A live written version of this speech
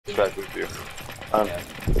back with you. Yeah.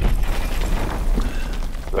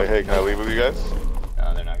 Like, hey, can I leave with you guys?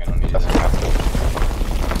 No, they're not gonna let me do That's that. fantastic.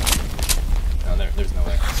 No, there's no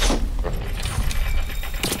way.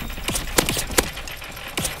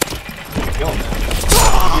 Kill him, man.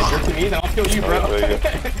 You jerk to me, then I'll kill you, bro. Oh, there you go.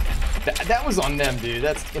 That was on them, dude.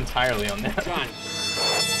 That's entirely on them.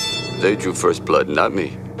 They drew first blood, not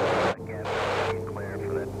me.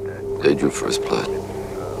 They drew first blood.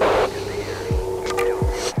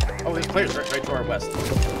 Oh, there's players right to our west.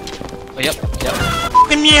 Oh, yep.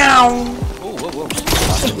 Meow! Oh, whoa.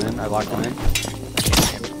 I locked him in. He's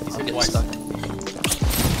I'm hit getting twice. stuck.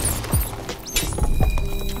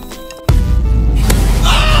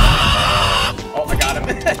 Oh, I got him.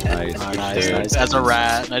 Nice. That's a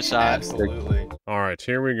rat. Nice shot. Absolutely. Alright,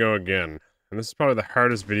 here we go again. And this is probably the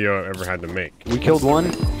hardest video I've ever had to make. We killed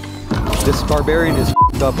one. This barbarian is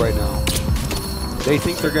f***ed up right now. They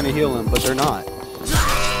think they're gonna heal him, but they're not.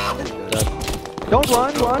 Don't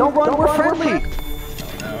run, we're friendly!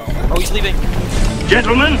 Oh, he's leaving.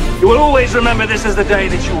 Gentlemen, you will always remember this as the day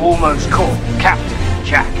that you almost caught Captain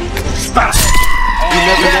Jack Sparrow. You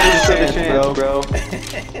never get a chance, bro.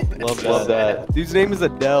 Love that. Dude's name is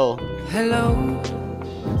Adele. Nice,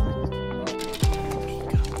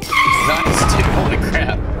 dude. Holy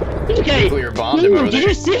crap. Okay, Nuclear bombed him over did there.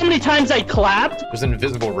 you see how many times I clapped? There's an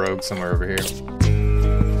invisible rogue somewhere over here.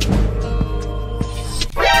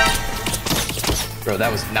 Bro,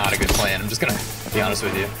 that was not a good plan. I'm just gonna be honest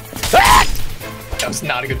with you. That was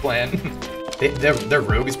not a good plan. Their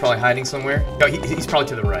rogue is probably hiding somewhere. No, he's probably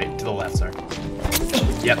to the right, to the left, sorry.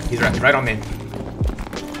 Yep, he's right on me.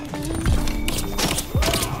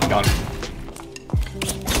 Got him.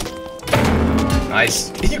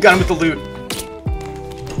 Nice. You got him with the loot.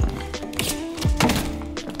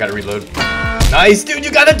 Gotta reload. Nice, dude,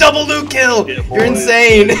 you got a double loot kill! You're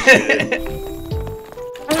insane!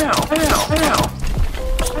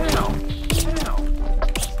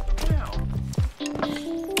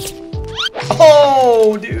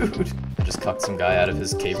 Oh, dude! I just cucked some guy out of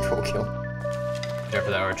his cave troll kill. There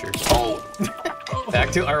for that archer. Oh!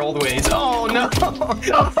 Back to our old ways. Oh no! Oh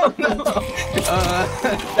no!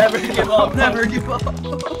 Never give up. Never give up.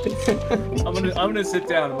 I'm gonna sit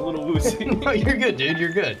down. I'm a little woozy. No, you're good, dude.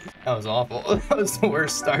 You're good. That was awful. That was the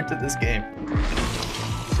worst start to this game.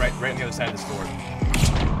 Right on the other side of this door.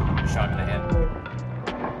 Shot him in the hand.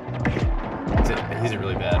 He's a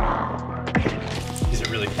really bad. He's a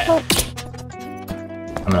really bad.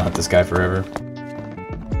 I'm gonna hunt this guy forever.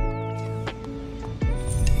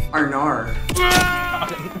 Arnar.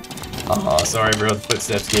 Oh, sorry, bro. The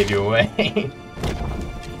footsteps gave you away.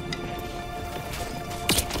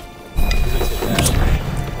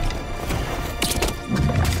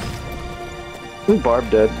 Barb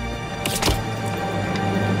dead.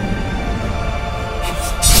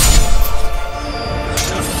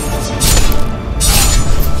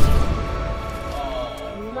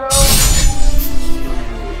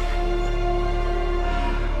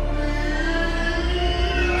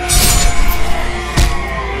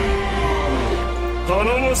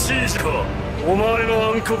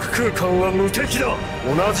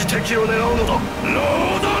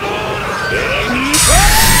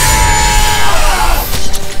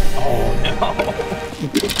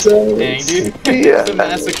 Dang, dude. It's a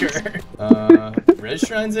massacre. Red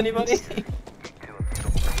shrines, anybody?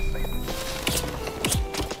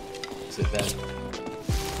 Sit bad.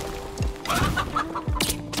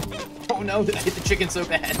 Oh no, I hit the chicken so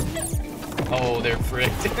bad. Oh, they're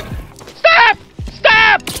fricked. Stop!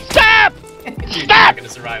 Stop! Stop! Dude, you're not gonna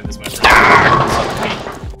survive this, my friend.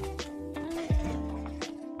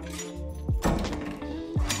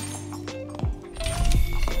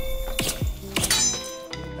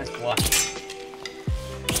 Nice block.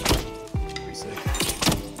 Pretty sick.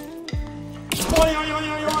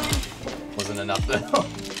 Wasn't enough though.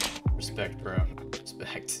 Respect, bro.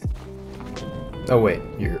 Respect. Oh wait,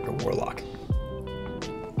 you're a warlock.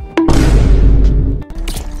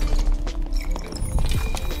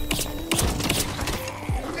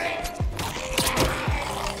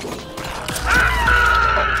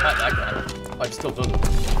 Not that guy. I'm still building.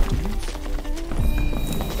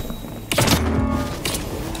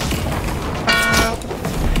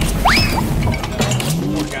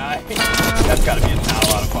 Poor guy. That's gotta be not a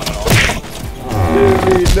lot of fun at all.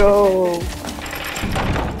 Baby, no.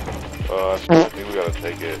 I think we gotta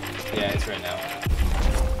take it. Yeah, it's right now.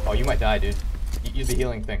 Oh, you might die, dude. Use the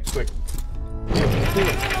healing thing, quick. Heal, bro.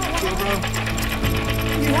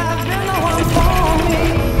 You have been the one for me.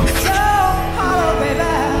 So hollow,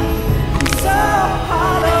 baby. So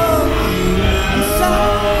hollow. I'm so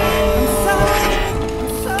hollow.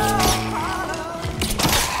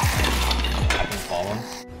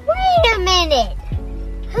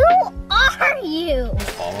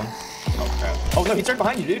 No, he's right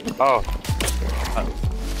behind you, dude. Oh.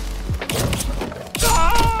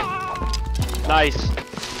 Nice.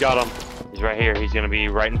 Got him. He's right here. He's gonna be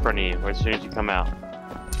right in front of you as soon as you come out.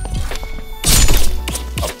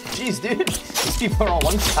 Oh, jeez, dude. These people are all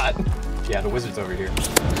one shot. Yeah, the wizard's over here.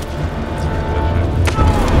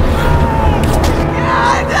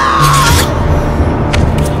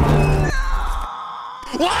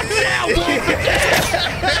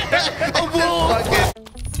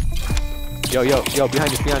 Yo,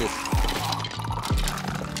 behind us.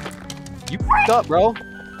 You f***ed up, bro.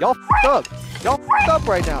 Y'all f***ed up. Y'all f***ed up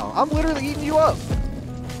right now. I'm literally eating you up.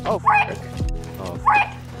 Oh, frick. Oh,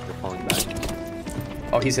 they're falling back.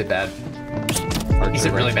 Oh, he's hit bad. He's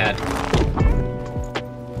hit really bad.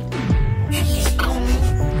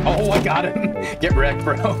 Oh, I got him. Get wrecked,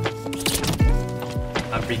 bro.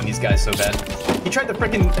 I'm beating these guys so bad. He tried the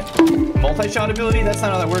freaking multi-shot ability? That's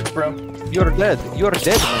not how that works, bro. You're dead. You're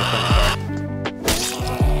dead, my friend.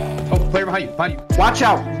 Oh, player behind you. Behind you. Watch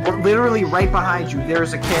out. We're literally right behind you.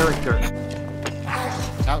 There's a character.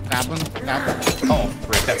 Oh,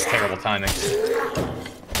 frick. That's terrible timing.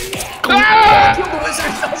 Ah! Kill the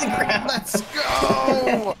wizard. Holy crap. Let's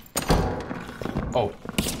go. Oh.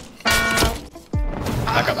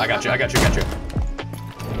 I got you.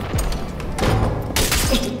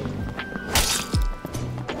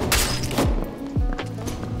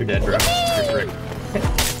 You're dead, bro. You're frick.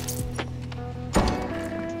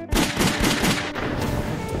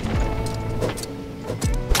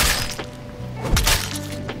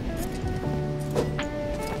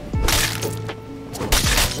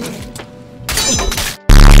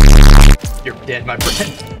 You're dead, my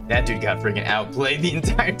friend. That dude got freaking outplayed the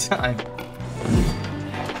entire time.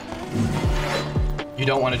 You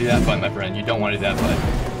don't want to do that fight, my friend. You don't want to do that fight.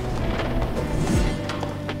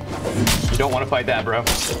 You don't want to fight that, bro.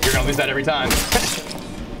 You're gonna lose that every time.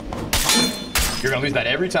 You're gonna lose that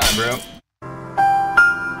every time, bro.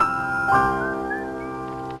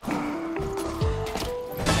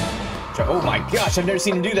 Oh my gosh, I've never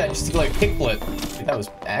seen him do that. Just like kickflip. Dude, that was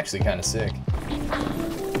actually kind of sick.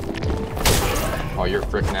 Oh, you're a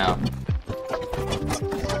frick now.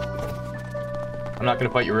 I'm not gonna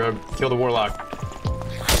fight you, Rogue. Kill the warlock.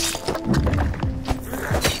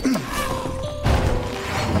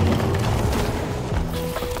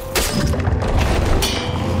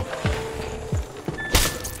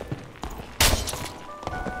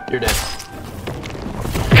 You're dead.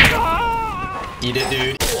 Eat it,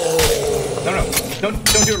 dude. No, don't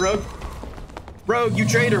do it, Rogue. Rogue, you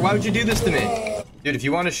traitor! Why would you do this to me, dude? If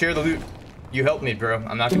you want to share the loot, you help me, bro.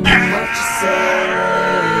 I'm not gonna.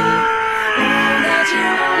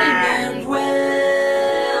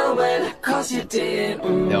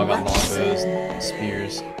 They all got longbows and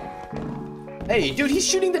spears. Hey, dude, he's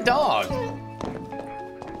shooting the dog.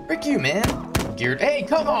 Frick you, man. Geared. Hey,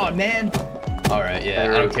 come on, man. All right, yeah. I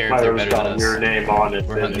don't care if they're better than us. Your name on it.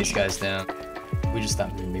 We're hunting these guys down. We just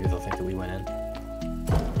thought maybe they'll think that we went in.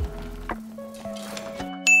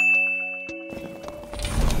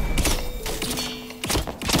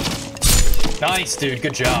 Nice, dude.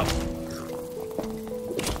 Good job.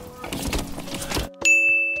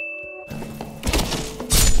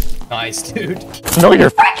 Nice, dude. Know your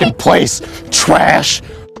fucking place, trash.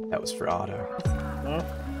 That was for Otto. Huh?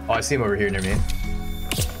 Oh, I see him over here near me.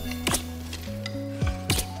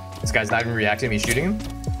 This guy's not even reacting to me shooting him.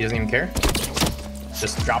 He doesn't even care.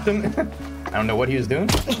 Just dropped him. I don't know what he was doing.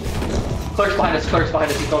 Clerk's behind us.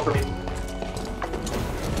 He's going for me.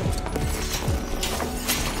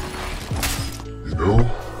 You know,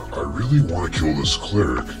 I really want to kill this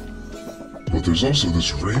cleric. But there's also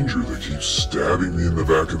this ranger that keeps stabbing me in the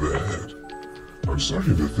back of the head. I'm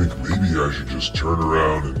starting to think maybe I should just turn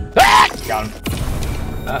around and... Got him.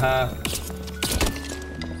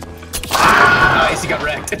 Nice, he got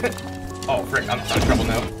wrecked. Oh, frick, I'm in trouble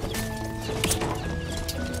now.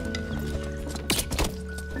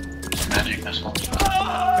 Magic missile.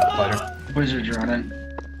 Wizard's running.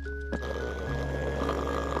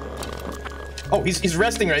 Oh, he's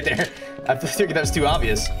resting right there. I figured that was too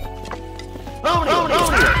obvious. No.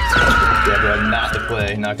 Yeah, bro, not the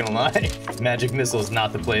play, not gonna lie. Magic missile's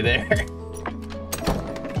not the play there.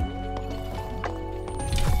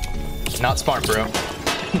 Not smart, bro.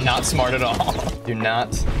 Not smart at all. Do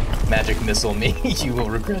not magic missile me. You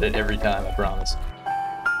will regret it every time, I promise.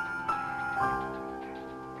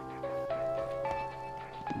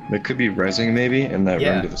 It could be rezzing maybe in that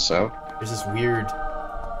room to the south. There's this weird...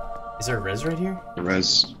 Is there a res right here? The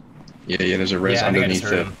res. Yeah, there's a res underneath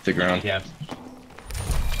the ground. Yeah.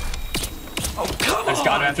 Oh, come on! I just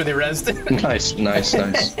got him after they rezzed. Nice.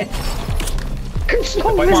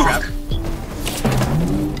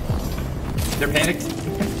 They're panicked.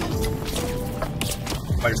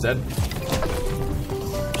 Fighter's dead.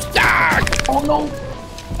 Ah! Oh no!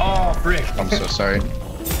 Oh, frick. I'm so sorry. What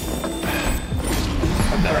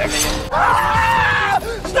the heck?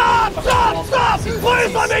 Stop! Stop! Stop!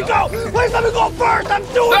 Please let me go! Please let me go first! I'm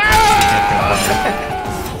doing it!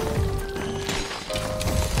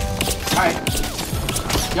 Alright.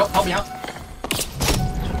 Yo, help me out.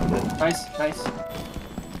 Nice, nice.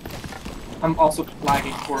 I'm also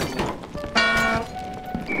lagging horribly.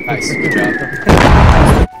 Nice, good job.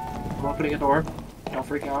 I'm opening a door. Don't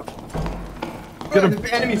freak out. Get him!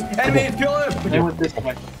 Enemies! Enemies! Kill him! They went this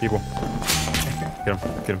way. People. Get him,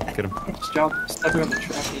 get him, get him. Good job stepping on the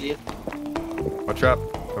trap, idiot. What trap?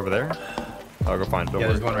 Over there? I'll go find it. Don't Yeah,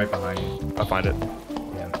 worry. there's one right behind you. I'll find it.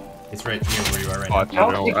 Yeah. It's right near where you are right Oh, I now.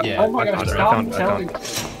 found it. Yeah. Oh my god, stop telling me. I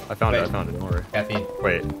found it. I found it. Don't worry. Caffeine.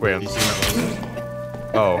 Wait. Do you see where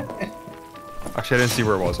it Oh. Actually, I didn't see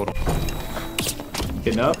where it was. Hold on.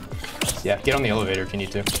 Getting up? Yeah, get on the elevator if you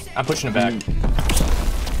need to. I'm pushing it back.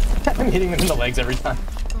 I'm hitting them in the legs every time.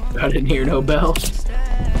 I didn't hear no bell.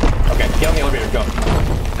 Okay, get on the elevator, go.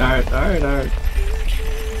 Alright, alright, alright.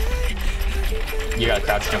 You gotta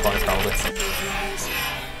crouch jump on it probably.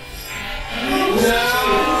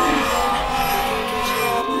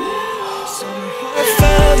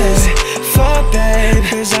 For babe,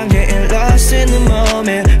 cause I'm getting lost in the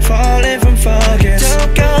moment, falling from focus.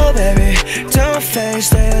 Don't go baby, don't face,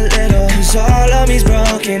 stay a little, cause all of me's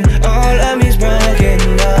broken, all of